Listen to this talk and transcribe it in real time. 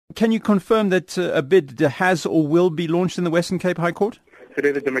Can you confirm that a bid has or will be launched in the Western Cape High Court?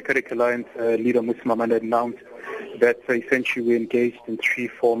 Today, the Democratic Alliance leader, Ms. Mamanda, announced that essentially we engaged in 3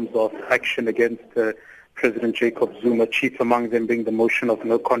 forms of action against President Jacob Zuma, chief among them being the motion of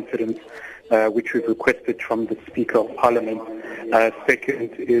no confidence, which we've requested from the Speaker of Parliament. Second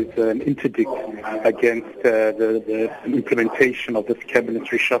is an interdict against the implementation of this cabinet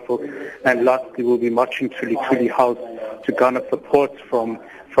reshuffle. And lastly, we'll be marching to Luthuli House to garner support from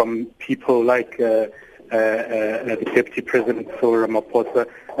people like the Deputy President, Ramathlodi,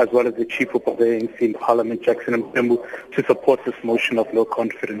 as well as the Chief of the ANC in Parliament, Jackson Mcebisi, to support this motion of no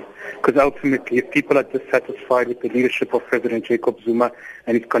confidence. Because ultimately, if people are dissatisfied with the leadership of President Jacob Zuma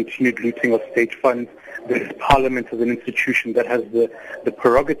and his continued looting of state funds, the Parliament is an institution that has the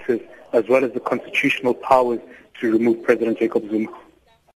prerogative as well as the constitutional powers to remove President Jacob Zuma.